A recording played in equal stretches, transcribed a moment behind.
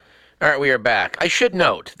All right, we are back. I should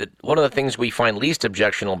note that one of the things we find least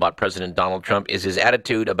objectionable about President Donald Trump is his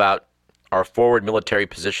attitude about our forward military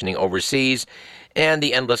positioning overseas and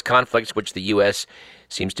the endless conflicts which the U.S.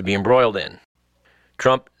 seems to be embroiled in.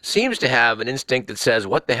 Trump seems to have an instinct that says,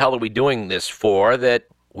 what the hell are we doing this for, that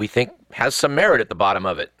we think has some merit at the bottom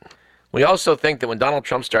of it. We also think that when Donald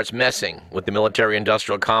Trump starts messing with the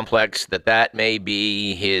military-industrial complex, that may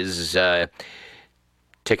be his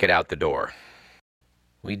ticket out the door.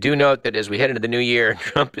 We do note that as we head into the new year,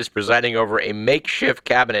 Trump is presiding over a makeshift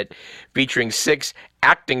cabinet featuring 6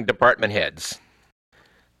 acting department heads.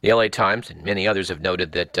 The LA Times and many others have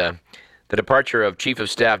noted that the departure of Chief of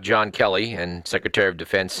Staff John Kelly and Secretary of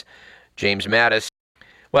Defense James Mattis,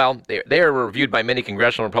 well, they are reviewed by many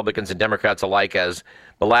congressional Republicans and Democrats alike as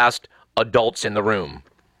the last adults in the room.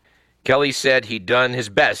 Kelly said he'd done his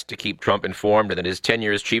best to keep Trump informed and that his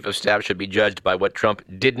tenure as Chief of Staff should be judged by what Trump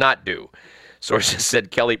did not do. Sources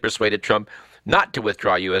said Kelly persuaded Trump not to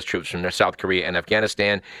withdraw U.S. troops from South Korea and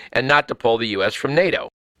Afghanistan and not to pull the U.S. from NATO.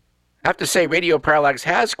 I have to say, Radio Parallax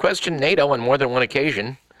has questioned NATO on more than one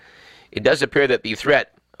occasion. It does appear that the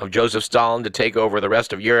threat of Joseph Stalin to take over the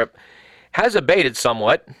rest of Europe has abated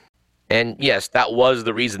somewhat. And yes, that was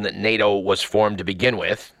the reason that NATO was formed to begin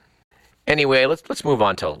with. Anyway, let's move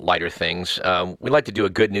on to lighter things. We like to do a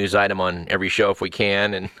good news item on every show if we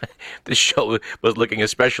can, and this show was looking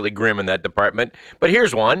especially grim in that department. But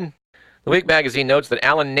here's one. The Week magazine notes that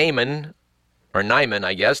Alan Nyman,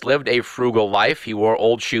 I guess, lived a frugal life. He wore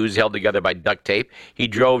old shoes held together by duct tape. He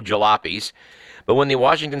drove jalopies. But when the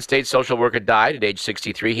Washington State social worker died at age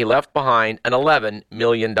 63, he left behind an $11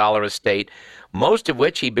 million estate, most of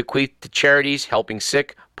which he bequeathed to charities helping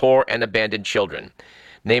sick, poor, and abandoned children.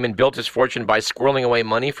 Nyman built his fortune by squirreling away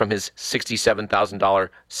money from his $67,000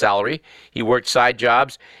 salary. He worked side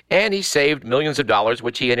jobs, and he saved millions of dollars,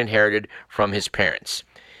 which he had inherited from his parents.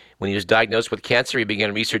 When he was diagnosed with cancer, he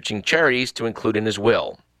began researching charities to include in his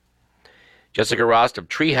will. Jessica Rost of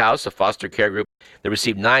Treehouse, a foster care group that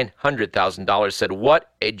received $900,000, said,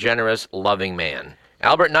 "What a generous, loving man."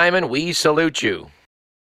 Albert Nyman, we salute you.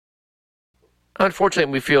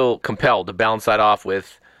 Unfortunately, we feel compelled to balance that off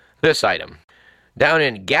with this item. Down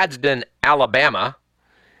in Gadsden, Alabama,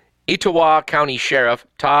 Etowah County Sheriff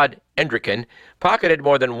Todd Endricken pocketed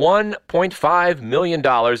more than $1.5 million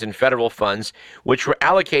in federal funds, which were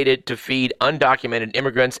allocated to feed undocumented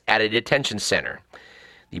immigrants at a detention center.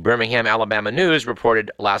 The Birmingham, Alabama News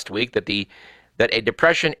reported last week that a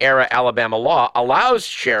Depression-era Alabama law allows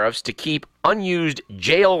sheriffs to keep unused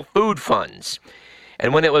jail food funds.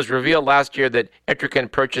 And when it was revealed last year that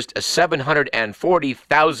Endricken purchased a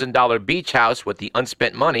 $740,000 beach house with the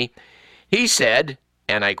unspent money, he said,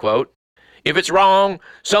 and I quote, "If it's wrong,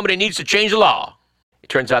 somebody needs to change the law." It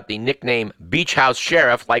turns out the nickname Beach House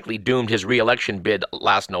Sheriff likely doomed his re-election bid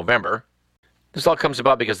last November. This all comes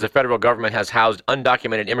about because the federal government has housed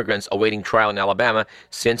undocumented immigrants awaiting trial in Alabama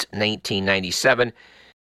since 1997.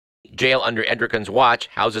 Jail under Endricken's watch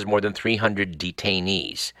houses more than 300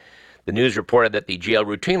 detainees. The news reported that the jail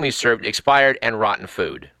routinely served expired and rotten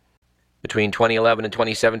food. Between 2011 and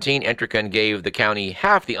 2017, Endricken gave the county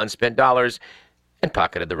half the unspent dollars and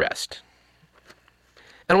pocketed the rest.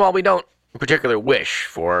 And while we don't in particular wish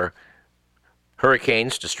for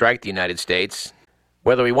hurricanes to strike the United States,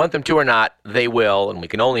 whether we want them to or not, they will, and we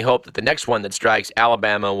can only hope that the next one that strikes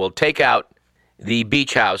Alabama will take out the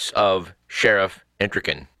beach house of Sheriff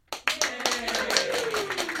Endricken.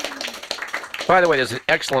 By the way, there's an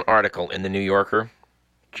excellent article in The New Yorker,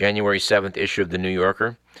 January 7th issue of The New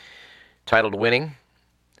Yorker, titled Winning.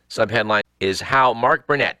 Subheadline is How Mark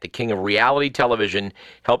Burnett, the king of reality television,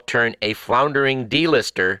 helped turn a floundering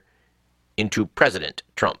D-lister into President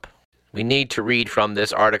Trump. We need to read from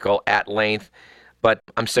this article at length, but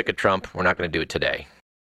I'm sick of Trump. We're not going to do it today.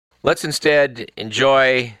 Let's instead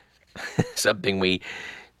enjoy something we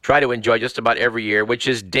try to enjoy just about every year, which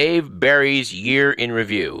is Dave Barry's Year in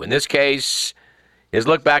Review. In this case, his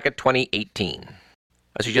look back at 2018.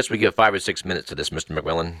 I suggest we give 5 or 6 minutes to this, Mr.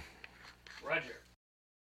 McMillan. Roger.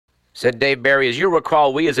 Said Dave Barry, as you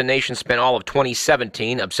recall, we as a nation spent all of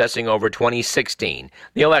 2017 obsessing over 2016,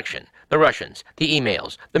 the election, the Russians, the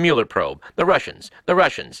emails, the Mueller probe, the Russians.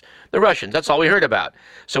 That's all we heard about.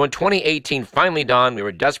 So when 2018 finally dawned, we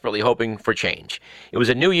were desperately hoping for change. It was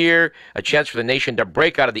a new year, a chance for the nation to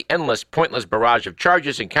break out of the endless, pointless barrage of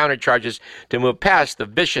charges and countercharges, to move past the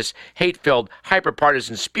vicious, hate-filled,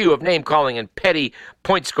 hyper-partisan spew of name-calling and petty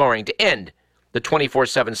point-scoring, to end the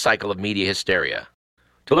 24/7 cycle of media hysteria.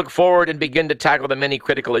 To look forward and begin to tackle the many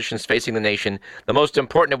critical issues facing the nation, the most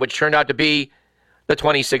important of which turned out to be the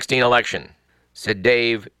 2016 election. Said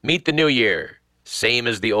Dave, meet the new year, same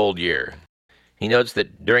as the old year. He notes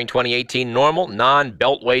that during 2018, normal,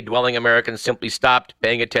 non-Beltway dwelling Americans simply stopped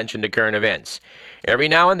paying attention to current events. Every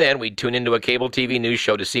now and then, we'd tune into a cable TV news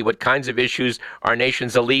show to see what kinds of issues our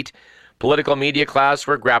nation's elite political media class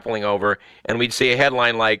were grappling over, and we'd see a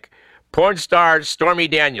headline like, "Porn star Stormy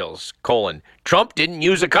Daniels, Trump didn't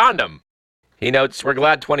use a condom." He notes, we're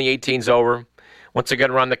glad 2018's over. Once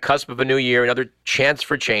again, we're on the cusp of a new year, another chance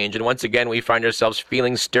for change, and once again, we find ourselves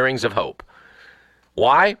feeling stirrings of hope.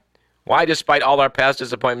 Why? Why, despite all our past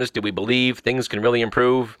disappointments, do we believe things can really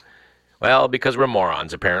improve? Well, because we're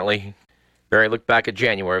morons, apparently. Barry looked back at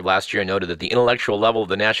January of last year and noted that the intellectual level of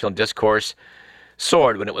the national discourse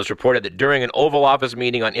soared when it was reported that during an Oval Office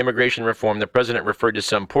meeting on immigration reform, the president referred to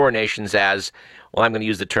some poor nations as, well, I'm going to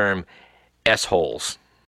use the term, S-holes.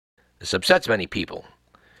 This upsets many people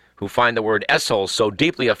who find the word S-hole so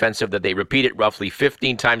deeply offensive that they repeat it roughly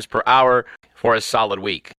 15 times per hour for a solid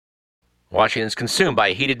week. Washington is consumed by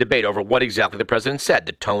a heated debate over what exactly the president said.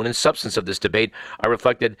 The tone and substance of this debate are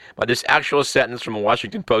reflected by this actual sentence from a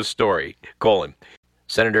Washington Post story,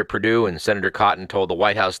 Senator Perdue and Senator Cotton told the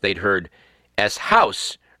White House they'd heard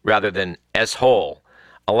S-house rather than S-hole,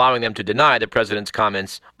 allowing them to deny the president's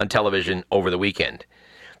comments on television over the weekend.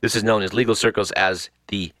 This is known in legal circles as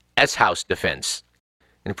the S-house defense.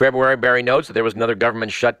 In February, Barry notes that there was another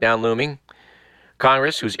government shutdown looming.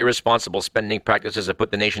 Congress, whose irresponsible spending practices have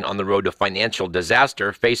put the nation on the road to financial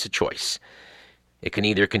disaster, face a choice. It can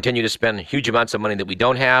either continue to spend huge amounts of money that we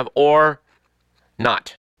don't have, or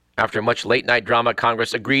not. After much late-night drama,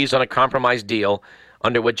 Congress agrees on a compromise deal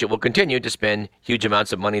under which it will continue to spend huge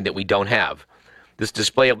amounts of money that we don't have. This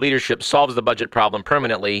display of leadership solves the budget problem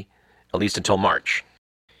permanently, at least until March.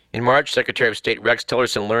 In March, Secretary of State Rex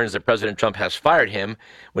Tillerson learns that President Trump has fired him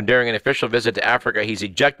when during an official visit to Africa he's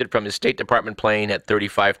ejected from his State Department plane at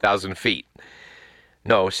 35,000 feet.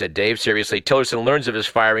 No, said Dave, seriously, Tillerson learns of his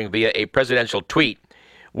firing via a presidential tweet,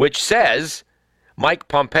 which says, Mike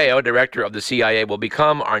Pompeo, director of the CIA, will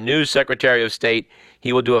become our new Secretary of State.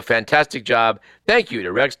 He will do a fantastic job. Thank you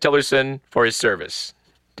to Rex Tillerson for his service.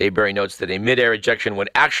 Dave Barry notes that a mid-air ejection would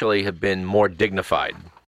actually have been more dignified.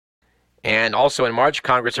 And also in March,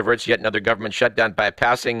 Congress averts yet another government shutdown by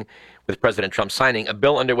passing, with President Trump signing, a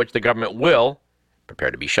bill under which the government will,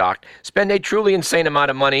 prepare to be shocked, spend a truly insane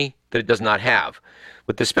amount of money that it does not have.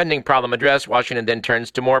 With the spending problem addressed, Washington then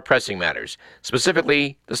turns to more pressing matters,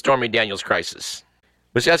 specifically the Stormy Daniels crisis,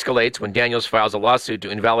 which escalates when Daniels files a lawsuit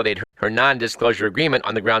to invalidate her non-disclosure agreement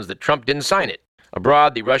on the grounds that Trump didn't sign it.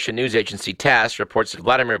 Abroad, the Russian news agency TASS reports that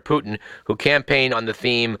Vladimir Putin, who campaigned on the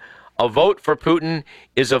theme, "A vote for Putin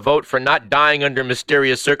is a vote for not dying under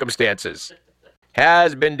mysterious circumstances,"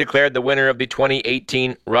 has been declared the winner of the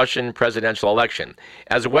 2018 Russian presidential election,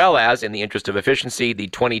 as well as, in the interest of efficiency, the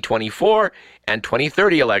 2024 and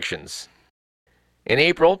 2030 elections. In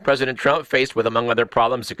April, President Trump, faced with, among other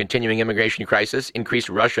problems, a continuing immigration crisis, increased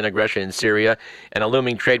Russian aggression in Syria, and a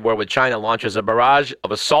looming trade war with China, launches a barrage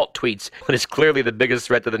of assault tweets that is clearly the biggest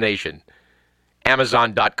threat to the nation.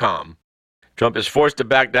 Amazon.com. Trump is forced to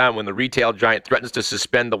back down when the retail giant threatens to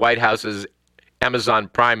suspend the White House's Amazon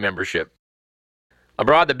Prime membership.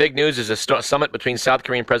 Abroad, the big news is a summit between South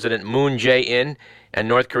Korean President Moon Jae-in and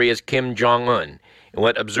North Korea's Kim Jong-un. In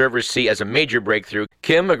what observers see as a major breakthrough,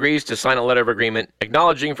 Kim agrees to sign a letter of agreement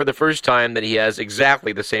acknowledging for the first time that he has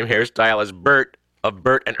exactly the same hairstyle as Bert of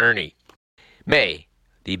Bert and Ernie. May,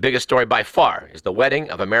 the biggest story by far, is the wedding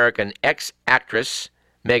of American ex-actress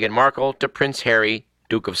Meghan Markle to Prince Harry,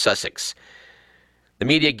 Duke of Sussex. The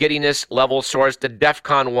media giddiness level soars to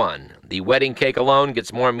DEFCON 1. The wedding cake alone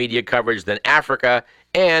gets more media coverage than Africa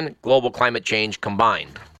and global climate change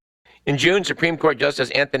combined. In June, Supreme Court Justice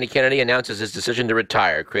Anthony Kennedy announces his decision to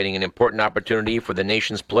retire, creating an important opportunity for the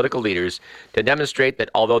nation's political leaders to demonstrate that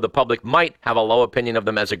although the public might have a low opinion of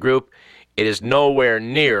them as a group, it is nowhere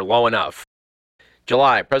near low enough.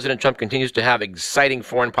 July, President Trump continues to have exciting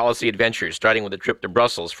foreign policy adventures, starting with a trip to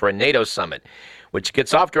Brussels for a NATO summit, which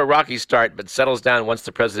gets off to a rocky start but settles down once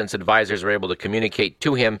the president's advisors are able to communicate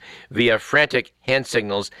to him via frantic hand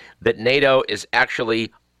signals that NATO is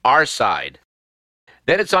actually our side.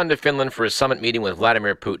 Then it's on to Finland for a summit meeting with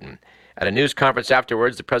Vladimir Putin. At a news conference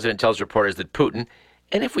afterwards, the president tells reporters that Putin,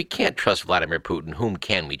 and if we can't trust Vladimir Putin, whom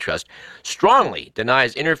can we trust, strongly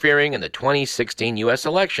denies interfering in the 2016 U.S.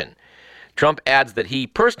 election. Trump adds that he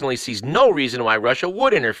personally sees no reason why Russia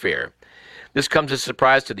would interfere. This comes as a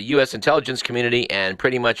surprise to the U.S. intelligence community and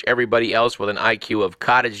pretty much everybody else with an IQ of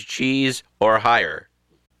cottage cheese or higher.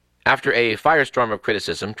 After a firestorm of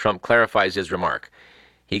criticism, Trump clarifies his remark.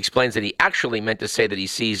 He explains that he actually meant to say that he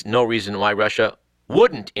sees no reason why Russia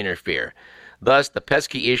wouldn't interfere. Thus, the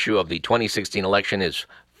pesky issue of the 2016 election is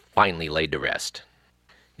finally laid to rest.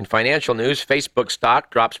 In financial news, Facebook stock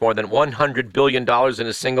drops more than $100 billion in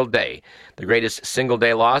a single day, the greatest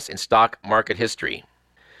single-day loss in stock market history.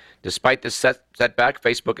 Despite this setback,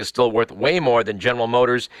 Facebook is still worth way more than General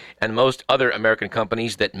Motors and most other American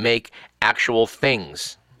companies that make actual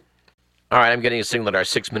things. All right, I'm getting a signal that our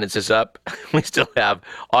 6 minutes is up. We still have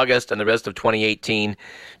August and the rest of 2018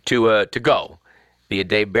 to go. Be a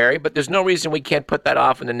Dave Barry, but there's no reason we can't put that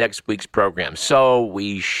off in the next week's program, so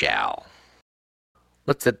we shall.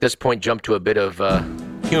 Let's at this point jump to a bit of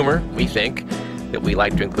humor, we think, that we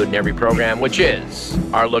like to include in every program, which is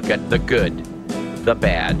our look at the good, the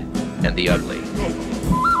bad, and the ugly.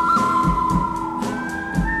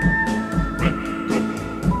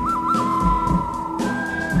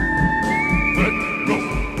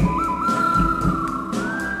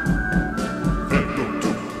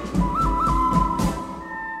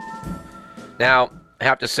 Now, I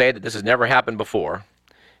have to say that this has never happened before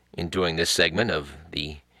in doing this segment of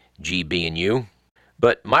the GB and U,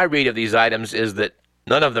 but my read of these items is that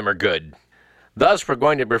none of them are good. Thus, we're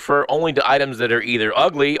going to refer only to items that are either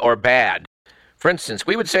ugly or bad. For instance,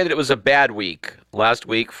 we would say that it was a bad week last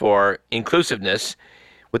week for inclusiveness,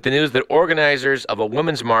 with the news that organizers of a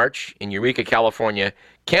women's march in Eureka, California,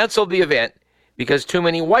 canceled the event because too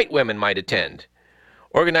many white women might attend.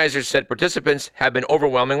 Organizers said participants have been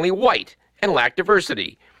overwhelmingly white and lack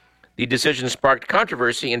diversity. The decision sparked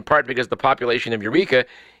controversy in part because the population of Eureka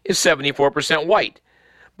is 74% white.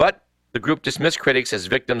 But the group dismissed critics as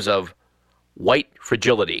victims of white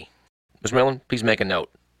fragility. Ms. Millen, please make a note.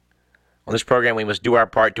 On this program, we must do our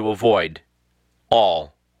part to avoid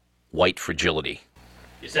all white fragility.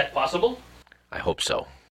 Is that possible? I hope so.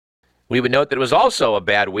 We would note that it was also a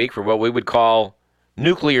bad week for what we would call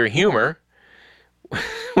nuclear humor,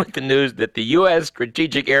 with the news that the U.S.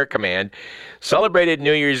 Strategic Air Command celebrated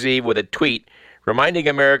New Year's Eve with a tweet reminding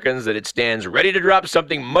Americans that it stands ready to drop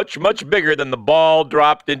something much, much bigger than the ball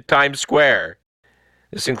dropped in Times Square.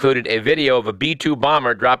 This included a video of a B-2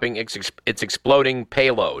 bomber dropping its exploding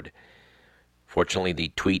payload. Fortunately,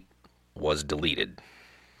 the tweet was deleted.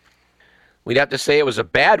 We'd have to say it was a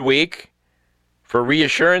bad week for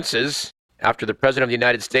reassurances after the President of the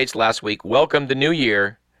United States last week welcomed the new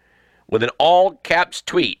year with an all-caps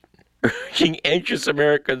tweet urging anxious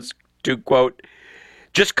Americans to, quote,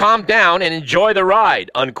 just calm down and enjoy the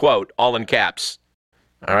ride, unquote, all in caps.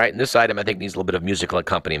 All right, and this item I think needs a little bit of musical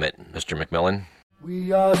accompaniment, Mr. McMillan.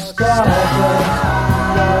 We are stardust, we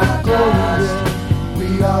are golden,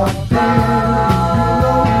 we are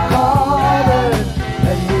billion-colored,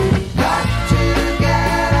 and we've got to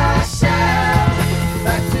get ourselves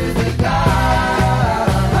back to the garden.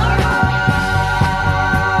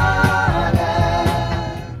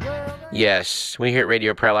 Yes, we here at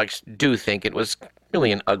Radio Parallax do think it was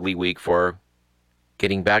really an ugly week for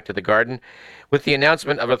getting back to the garden, with the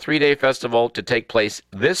announcement of a 3-day festival to take place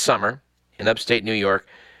this summer in upstate New York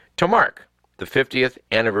to mark the 50th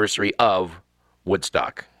anniversary of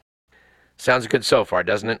Woodstock. Sounds good so far,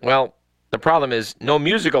 doesn't it? Well, the problem is no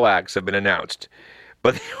musical acts have been announced,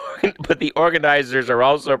 but the organizers are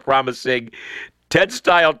also promising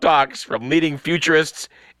TED-style talks from leading futurists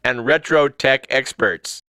and retro tech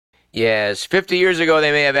experts. Yes, 50 years ago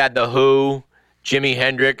they may have had The Who, Jimi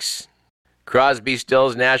Hendrix, Crosby,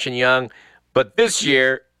 Stills, Nash & Young, but this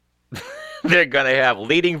year they're going to have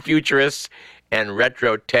leading futurists and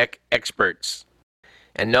retro tech experts.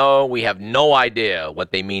 And no, we have no idea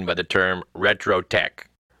what they mean by the term retro tech,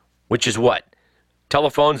 which is what?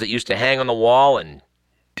 Telephones that used to hang on the wall and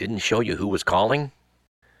didn't show you who was calling?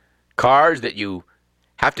 Cars that you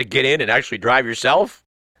have to get in and actually drive yourself?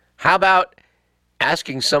 How about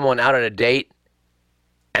asking someone out on a date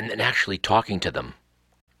and then actually talking to them?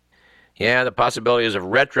 Yeah, the possibilities of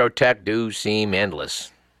retro tech do seem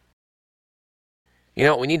endless. You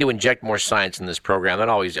know, we need to inject more science in this program. That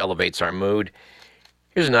always elevates our mood.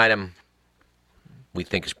 Here's an item we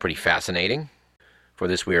think is pretty fascinating. For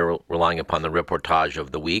this, we are relying upon the reportage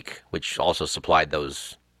of the week, which also supplied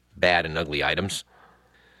those bad and ugly items.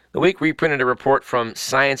 The week reprinted a report from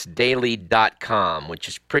ScienceDaily.com, which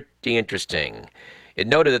is pretty interesting. It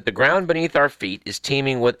noted that the ground beneath our feet is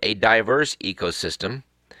teeming with a diverse ecosystem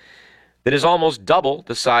that is almost double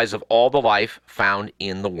the size of all the life found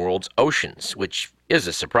in the world's oceans, which is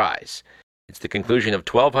a surprise. It's the conclusion of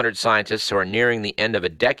 1,200 scientists who are nearing the end of a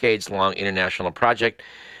decades-long international project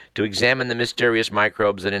to examine the mysterious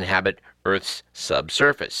microbes that inhabit Earth's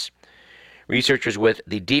subsurface. Researchers with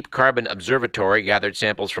the Deep Carbon Observatory gathered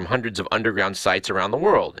samples from hundreds of underground sites around the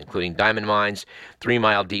world, including diamond mines,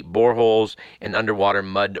 3-mile deep boreholes, and underwater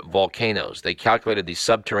mud volcanoes. They calculated the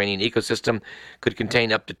subterranean ecosystem could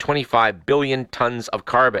contain up to 25 billion tons of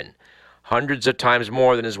carbon. hundreds of times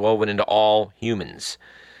more than is woven into all humans.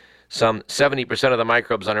 Some 70% of the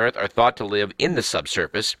microbes on Earth are thought to live in the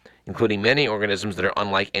subsurface, including many organisms that are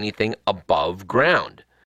unlike anything above ground.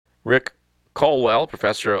 Rick Colwell,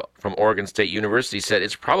 professor from Oregon State University, said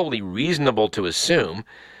it's probably reasonable to assume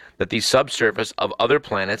that the subsurface of other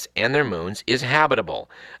planets and their moons is habitable,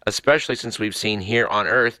 especially since we've seen here on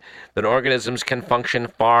Earth that organisms can function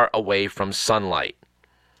far away from sunlight.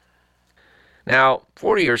 Now,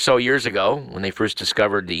 40 or so years ago, when they first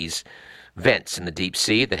discovered these vents in the deep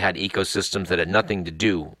sea that had ecosystems that had nothing to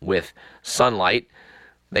do with sunlight,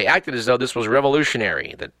 they acted as though this was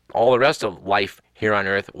revolutionary, that all the rest of life here on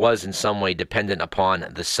Earth was in some way dependent upon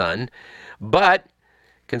the sun. But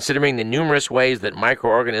considering the numerous ways that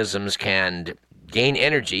microorganisms can gain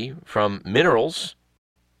energy from minerals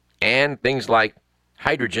and things like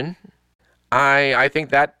hydrogen, I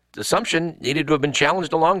think that assumption needed to have been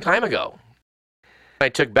challenged a long time ago. I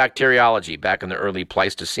took bacteriology back in the early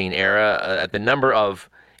Pleistocene era at the number of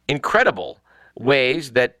incredible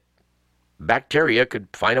ways that bacteria could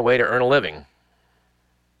find a way to earn a living.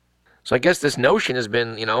 So I guess this notion has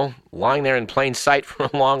been, lying there in plain sight for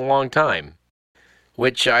a long, long time,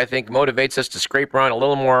 which I think motivates us to scrape around a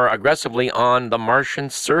little more aggressively on the Martian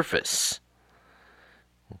surface.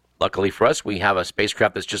 Luckily for us, we have a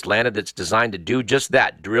spacecraft that's just landed that's designed to do just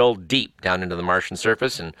that, drill deep down into the Martian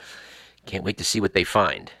surface, and can't wait to see what they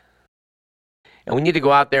find. And we need to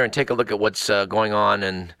go out there and take a look at what's going on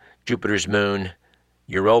in Jupiter's moon,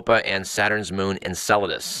 Europa, and Saturn's moon,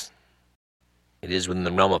 Enceladus. It is within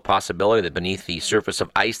the realm of possibility that beneath the surface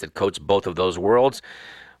of ice that coats both of those worlds,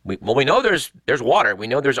 we know there's water. We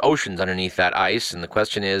know there's oceans underneath that ice, and the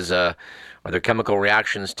question is, are there chemical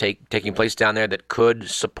reactions taking place down there that could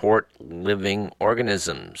support living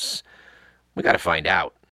organisms? We got to find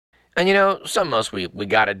out. And something else we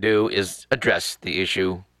got to do is address the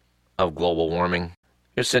issue of global warming.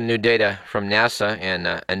 Here's some new data from NASA and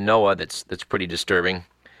NOAA that's pretty disturbing.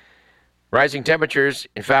 Rising temperatures,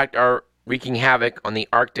 in fact, are wreaking havoc on the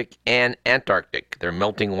Arctic and Antarctic. They're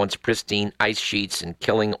melting once pristine ice sheets and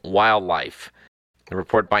killing wildlife. The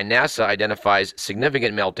report by NASA identifies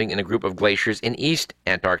significant melting in a group of glaciers in East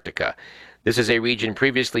Antarctica. This is a region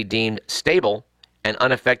previously deemed stable and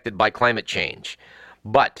unaffected by climate change.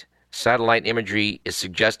 But satellite imagery is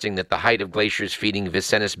suggesting that the height of glaciers feeding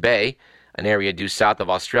Vincennes Bay, an area due south of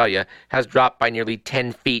Australia, has dropped by nearly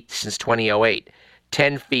 10 feet since 2008.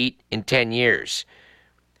 10 feet in 10 years.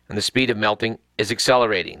 And the speed of melting is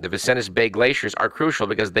accelerating. The Vincennes Bay glaciers are crucial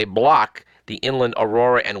because they block the inland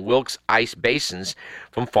Aurora and Wilkes ice basins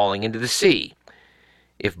from falling into the sea.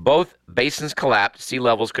 If both basins collapse, sea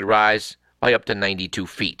levels could rise by up to 92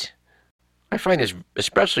 feet. I find this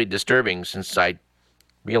especially disturbing since I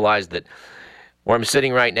realized that where I'm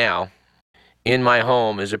sitting right now in my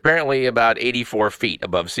home is apparently about 84 feet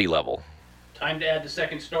above sea level. Time to add the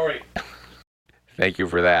second story. Thank you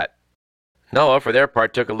for that. NOAA, for their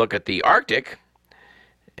part, took a look at the Arctic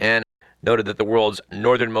and noted that the world's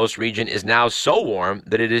northernmost region is now so warm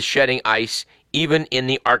that it is shedding ice even in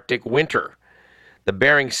the Arctic winter. The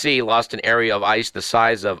Bering Sea lost an area of ice the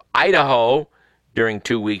size of Idaho during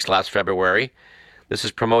 2 weeks last February. This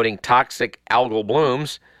is promoting toxic algal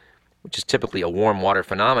blooms, which is typically a warm water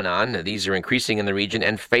phenomenon. These are increasing in the region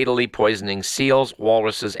and fatally poisoning seals,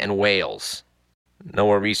 walruses, and whales.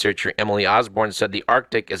 NOAA researcher Emily Osborne said the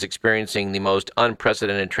Arctic is experiencing the most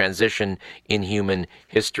unprecedented transition in human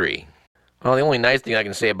history. Well, the only nice thing I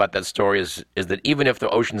can say about that story is that even if the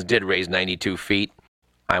oceans did raise 92 feet,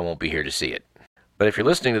 I won't be here to see it. But if you're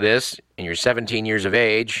listening to this and you're 17 years of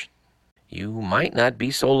age, you might not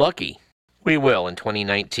be so lucky. We will, in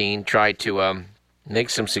 2019, try to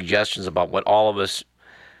make some suggestions about what all of us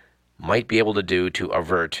might be able to do to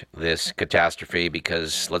avert this catastrophe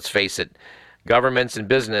because, let's face it, governments and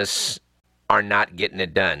business are not getting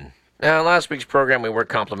it done. Now, in last week's program, we were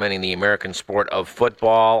complimenting the American sport of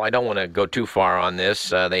football. I don't want to go too far on this.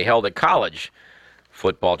 They held a college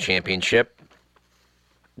football championship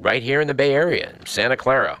right here in the Bay Area, in Santa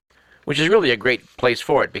Clara, which is really a great place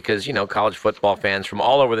for it because, college football fans from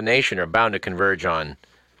all over the nation are bound to converge on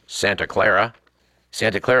Santa Clara.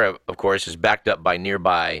 Santa Clara, of course, is backed up by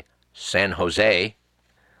nearby San Jose.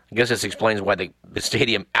 I guess this explains why the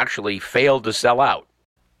stadium actually failed to sell out.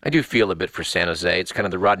 I do feel a bit for San Jose. It's kind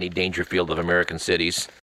of the Rodney Dangerfield of American cities.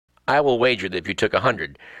 I will wager that if you took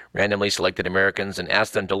 100 randomly selected Americans and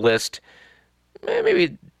asked them to list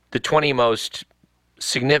maybe the 20 most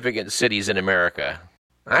significant cities in America,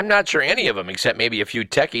 I'm not sure any of them, except maybe a few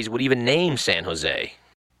techies, would even name San Jose.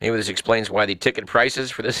 Maybe this explains why the ticket prices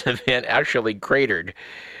for this event actually cratered.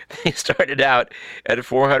 They started out at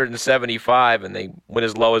 $475 and they went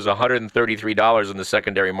as low as $133 in the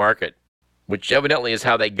secondary market, which evidently is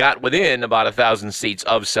how they got within about 1,000 seats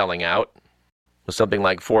of selling out, with something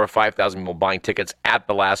like 4,000 or 5,000 people buying tickets at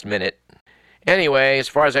the last minute. Anyway, as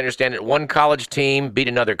far as I understand it, one college team beat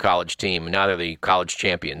another college team, and now they're the college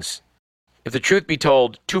champions. If the truth be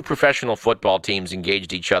told, two professional football teams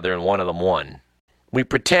engaged each other and one of them won. We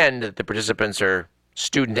pretend that the participants are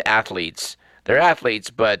student athletes. They're athletes,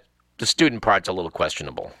 but the student part's a little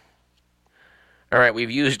questionable. All right, we've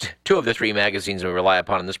used two of the three magazines we rely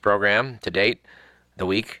upon in this program to date, The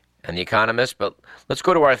Week and The Economist, but let's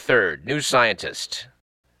go to our third, New Scientist.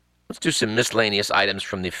 Let's do some miscellaneous items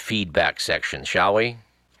from the feedback section, shall we?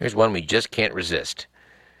 Here's one we just can't resist.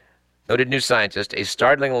 Noted New Scientist, a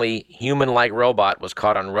startlingly human-like robot was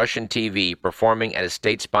caught on Russian TV performing at a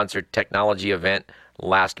state-sponsored technology event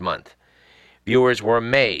last month. Viewers were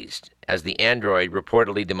amazed as the android,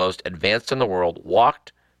 reportedly the most advanced in the world,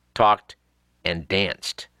 walked, talked, and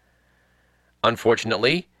danced.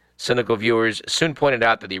 Unfortunately, cynical viewers soon pointed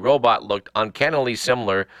out that the robot looked uncannily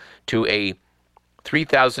similar to a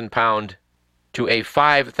 $3,000 to a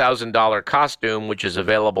 $5,000 costume, which is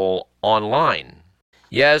available online.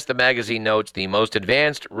 Yes, the magazine notes the most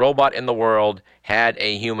advanced robot in the world had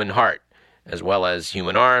a human heart, as well as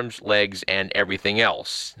human arms, legs, and everything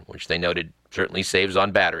else, which they noted certainly saves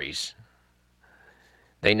on batteries.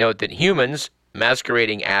 They note that humans,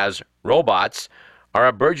 masquerading as robots, are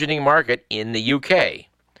a burgeoning market in the UK.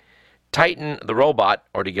 Titan the robot,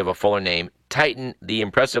 or to give a fuller name, Titan the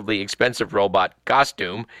impressively expensive robot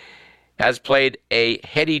costume, has played a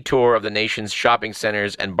heady tour of the nation's shopping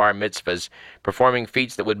centers and bar mitzvahs, performing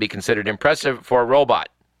feats that would be considered impressive for a robot,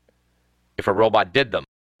 if a robot did them.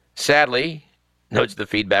 Sadly, notes the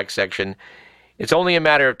feedback section, it's only a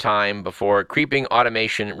matter of time before creeping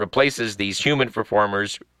automation replaces these human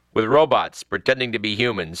performers with robots pretending to be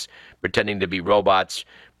humans, pretending to be robots,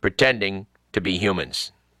 pretending to be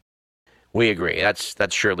humans. We agree,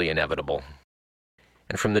 that's surely inevitable.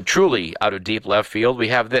 And from the truly out of deep left field, we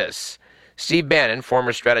have this. Steve Bannon,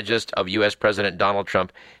 former strategist of U.S. President Donald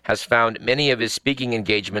Trump, has found many of his speaking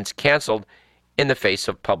engagements canceled in the face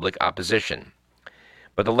of public opposition.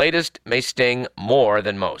 But the latest may sting more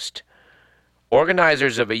than most.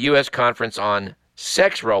 Organizers of a U.S. conference on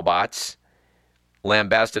sex robots,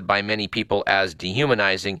 lambasted by many people as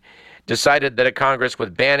dehumanizing, decided that a Congress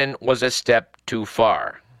with Bannon was a step too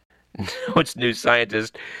far. Notes New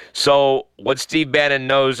Scientist. So what Steve Bannon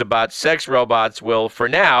knows about sex robots will, for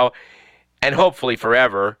now, and hopefully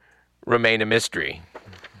forever, remain a mystery.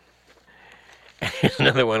 Here's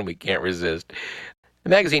another one we can't resist. The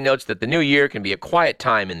magazine notes that the new year can be a quiet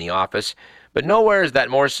time in the office, but nowhere is that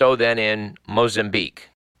more so than in Mozambique.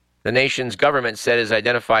 The nation's government said it has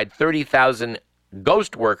identified 30,000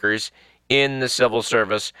 ghost workers in the civil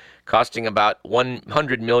service, costing about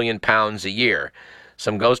 £100 million a year.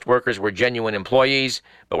 Some ghost workers were genuine employees,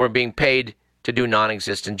 but were being paid to do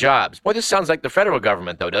non-existent jobs. Boy, this sounds like the federal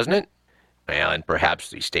government, though, doesn't it? Well, and perhaps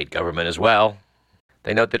the state government as well.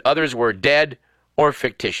 They note that others were dead or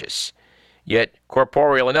fictitious, yet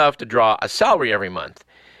corporeal enough to draw a salary every month.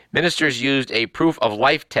 Ministers used a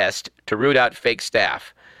proof-of-life test to root out fake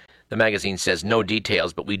staff. The magazine says no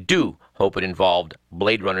details, but we do hope it involved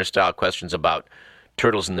Blade Runner-style questions about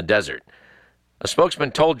turtles in the desert. A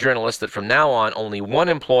spokesman told journalists that from now on, only one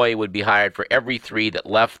employee would be hired for every 3 that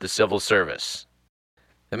left the civil service.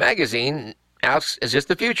 The magazine asks, is this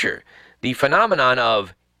the future? The phenomenon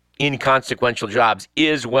of inconsequential jobs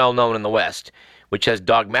is well known in the West, which has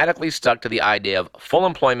dogmatically stuck to the idea of full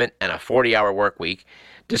employment and a 40-hour work week,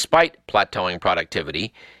 despite plateauing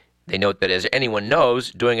productivity. They note that, as anyone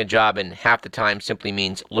knows, doing a job in half the time simply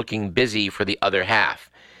means looking busy for the other half.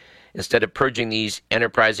 Instead of purging these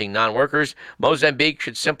enterprising non-workers, Mozambique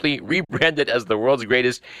should simply rebrand it as the world's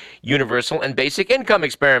greatest universal and basic income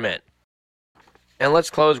experiment. And let's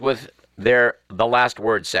close with the last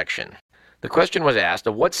word section. The question was asked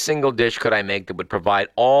of what single dish could I make that would provide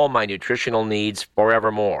all my nutritional needs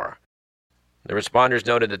forevermore? The responders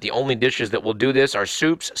noted that the only dishes that will do this are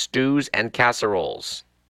soups, stews, and casseroles.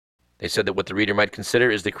 They said that what the reader might consider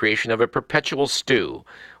is the creation of a perpetual stew.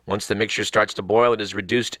 Once the mixture starts to boil, it is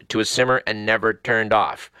reduced to a simmer and never turned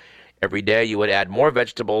off. Every day you would add more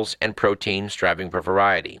vegetables and protein, striving for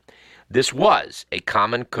variety. This was a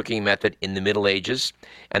common cooking method in the Middle Ages,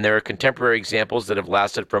 and there are contemporary examples that have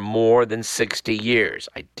lasted for more than 60 years.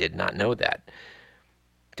 I did not know that.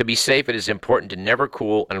 To be safe, it is important to never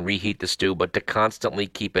cool and reheat the stew, but to constantly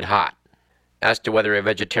keep it hot. As to whether a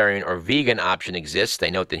vegetarian or vegan option exists,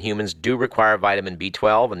 they note that humans do require vitamin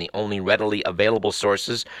B12, and the only readily available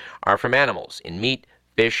sources are from animals, in meat,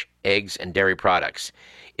 fish, eggs, and dairy products.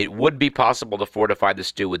 It would be possible to fortify the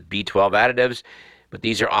stew with B12 additives, but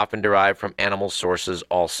these are often derived from animal sources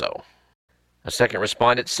also. A second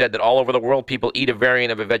respondent said that all over the world people eat a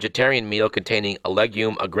variant of a vegetarian meal containing a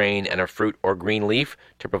legume, a grain, and a fruit or green leaf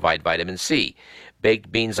to provide vitamin C.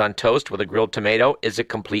 Baked beans on toast with a grilled tomato is a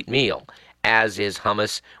complete meal, as is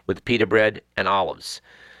hummus with pita bread and olives.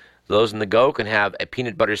 Those in the go can have a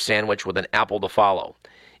peanut butter sandwich with an apple to follow.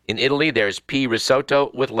 In Italy, there's pea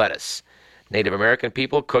risotto with lettuce. Native American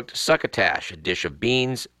people cooked succotash, a dish of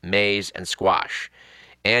beans, maize, and squash.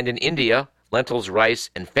 And in India, lentils, rice,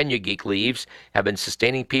 and fenugreek leaves have been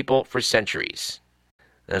sustaining people for centuries.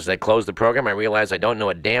 As I close the program, I realize I don't know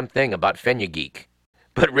a damn thing about fenugreek.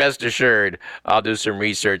 But rest assured, I'll do some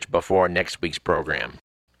research before next week's program.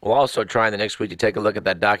 We'll also try in the next week to take a look at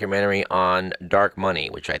that documentary on dark money,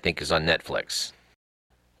 which I think is on Netflix.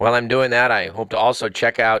 While I'm doing that, I hope to also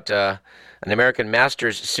check out an American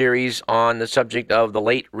Masters series on the subject of the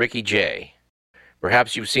late Ricky Jay.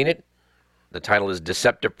 Perhaps you've seen it. The title is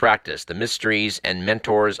Deceptive Practice, The Mysteries and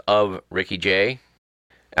Mentors of Ricky Jay.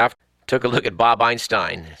 After took a look at Bob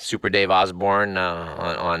Einstein, Super Dave Osborne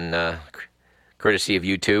on courtesy of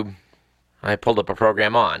YouTube, I pulled up a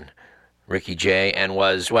program on Ricky Jay and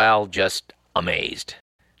was, well, just amazed.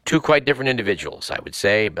 Two quite different individuals, I would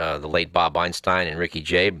say, the late Bob Einstein and Ricky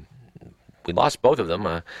Jay. We lost both of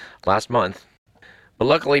them last month. But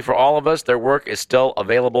luckily for all of us, their work is still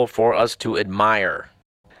available for us to admire.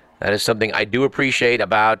 That is something I do appreciate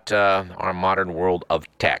about our modern world of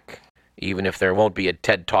tech, even if there won't be a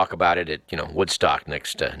TED Talk about it at Woodstock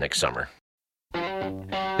next summer.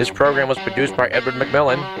 This program was produced by Edward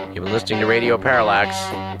McMillan. You've been listening to Radio Parallax.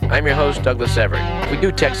 I'm your host, Douglas Everett. If we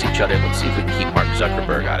do text each other, let's see if we can keep Mark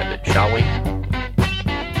Zuckerberg out of it, shall we?